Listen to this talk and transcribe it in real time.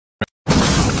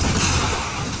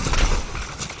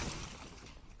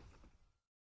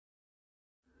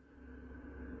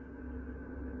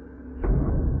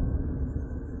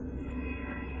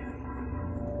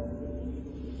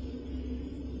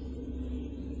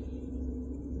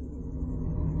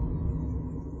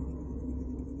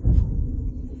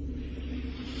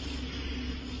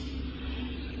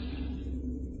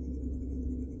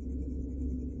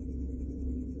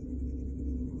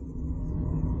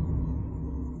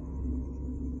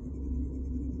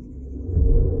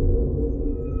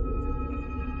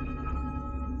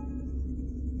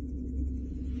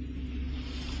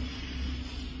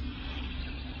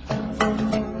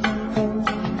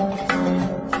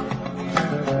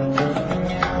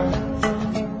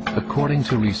According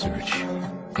to research,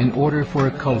 in order for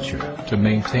a culture to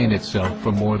maintain itself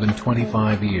for more than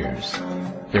 25 years,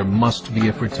 there must be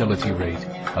a fertility rate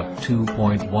of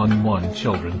 2.11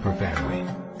 children per family.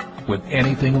 With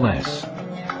anything less,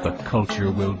 the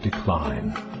culture will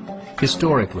decline.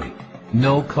 Historically,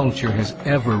 no culture has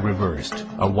ever reversed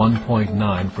a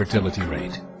 1.9 fertility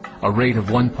rate. A rate of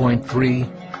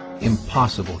 1.3,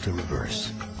 impossible to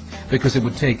reverse, because it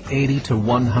would take 80 to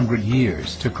 100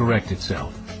 years to correct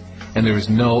itself, and there is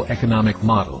no economic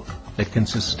model that can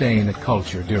sustain a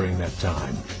culture during that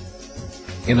time.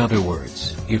 In other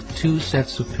words, if two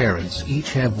sets of parents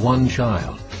each have one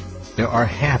child, there are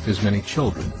half as many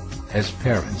children as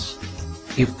parents.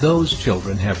 If those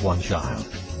children have one child,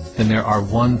 then there are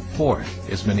 1/4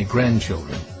 as many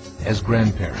grandchildren as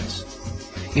grandparents.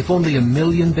 If only 1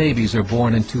 million babies are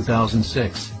born in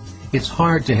 2006, it's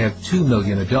hard to have 2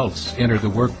 million adults enter the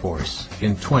workforce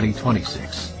in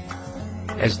 2026.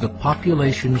 As the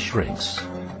population shrinks,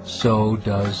 so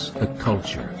does the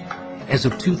culture. As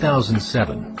of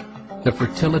 2007, the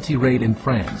fertility rate in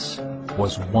France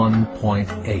was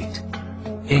 1.8,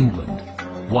 England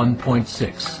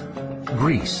 1.6,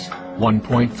 Greece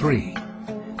 1.3,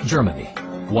 Germany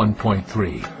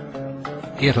 1.3,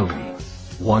 Italy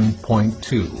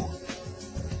 1.2,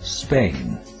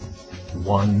 Spain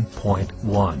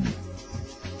 1.1.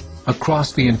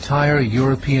 Across the entire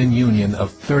European Union of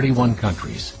 31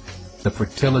 countries, the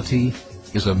fertility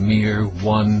is a mere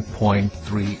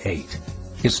 1.38.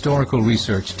 Historical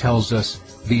research tells us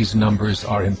these numbers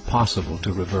are impossible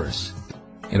to reverse.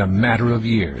 In a matter of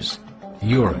years,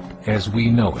 Europe as we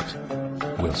know it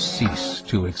will cease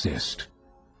to exist.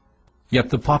 Yet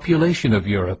the population of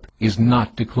Europe is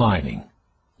not declining.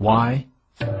 Why?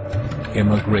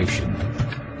 Immigration.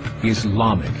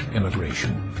 Islamic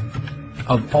immigration.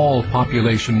 Of all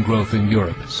population growth in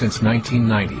Europe since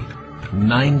 1990,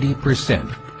 90%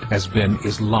 has been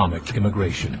Islamic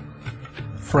immigration.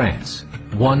 France,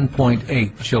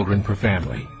 1.8 children per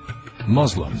family.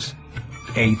 Muslims,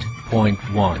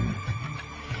 8.1.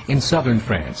 In southern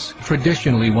France,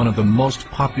 traditionally one of the most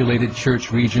populated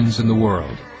church regions in the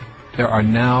world, there are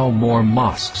now more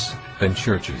mosques than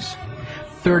churches.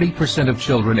 30% of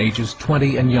children ages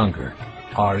 20 and younger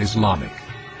are Islamic.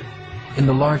 In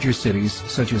the larger cities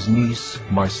such as Nice,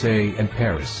 Marseille, and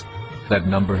Paris, that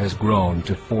number has grown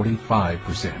to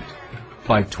 45%.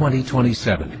 By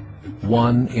 2027,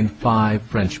 1 in 5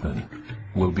 Frenchmen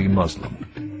will be Muslim.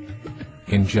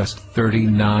 In just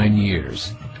 39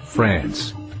 years,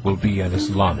 France will be an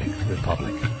Islamic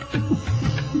republic.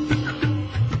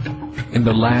 In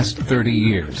the last 30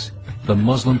 years, the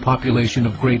Muslim population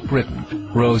of Great Britain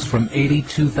rose from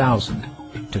 82,000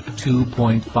 to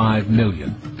 2.5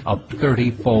 million, a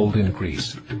 30-fold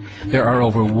increase. There are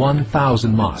over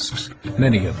 1,000 mosques,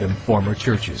 many of them former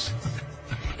churches.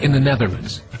 In the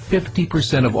Netherlands,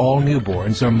 50% of all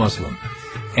newborns are Muslim,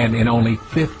 and in only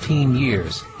 15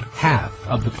 years, half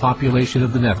of the population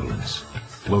of the Netherlands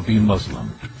will be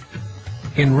Muslim.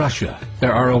 In Russia,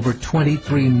 there are over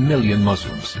 23 million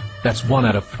Muslims. That's 1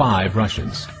 out of 5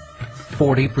 Russians.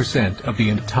 40% of the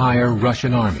entire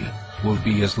Russian army will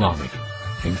be Islamic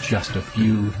in just a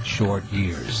few short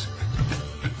years.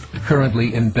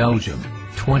 Currently in Belgium,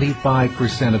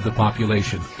 25% of the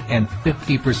population and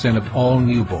 50% of all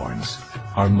newborns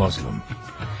are Muslim.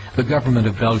 The government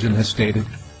of Belgium has stated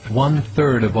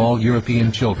 1/3 of all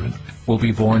European children will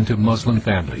be born to Muslim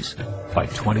families by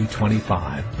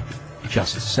 2025,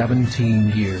 just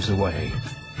 17 years away.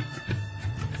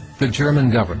 The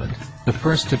German government, the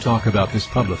first to talk about this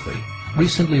publicly,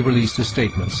 recently released a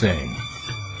statement saying,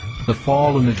 "The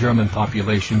fall in the German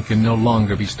population can no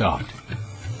longer be stopped.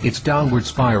 Its downward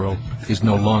spiral is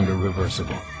no longer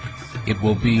reversible. It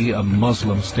will be a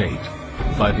Muslim state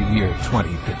by the year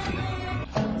 2050.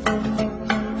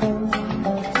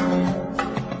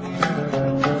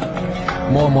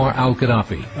 Muammar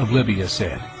al-Gaddafi of Libya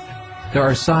said, "There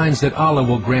are signs that Allah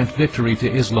will grant victory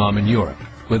to Islam in Europe,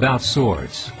 without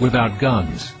swords, without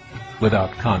guns,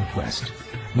 without conquest.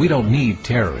 We don't need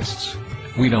terrorists.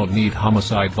 We don't need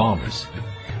homicide bombers.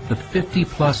 The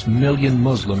 50+ million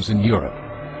Muslims in Europe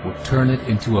will turn it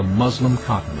into a Muslim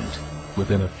continent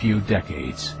within a few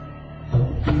decades."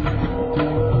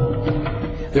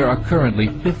 There are currently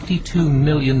 52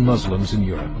 million Muslims in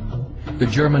Europe.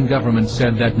 The German government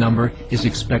said that number is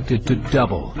expected to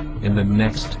double in the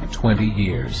next 20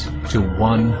 years to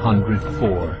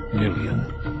 104 million.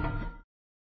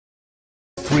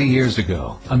 3 years ago,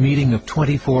 a meeting of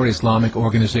 24 Islamic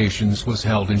organizations was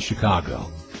held in Chicago.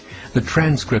 The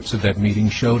transcripts of that meeting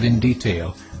showed in detail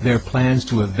their plans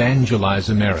to evangelize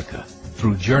America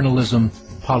through journalism,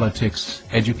 politics,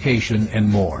 education, and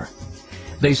more.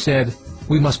 They said,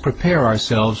 we must prepare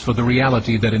ourselves for the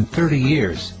reality that in 30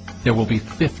 years there will be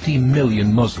 50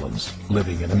 million Muslims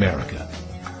living in America.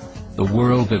 The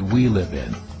world that we live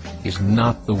in is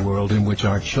not the world in which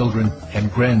our children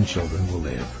and grandchildren will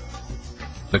live.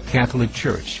 The Catholic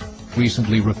Church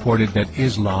recently reported that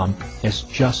Islam has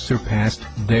just surpassed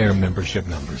their membership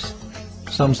numbers.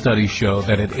 Some studies show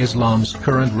that at Islam's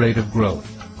current rate of growth,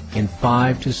 in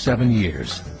 5 to 7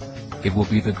 years, it will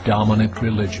be the dominant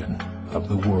religion of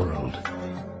the world.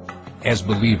 As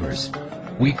believers,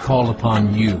 we call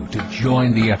upon you to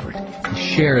join the effort to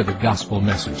share the gospel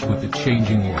message with the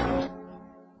changing world.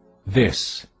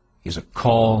 This is a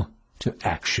call to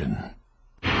action.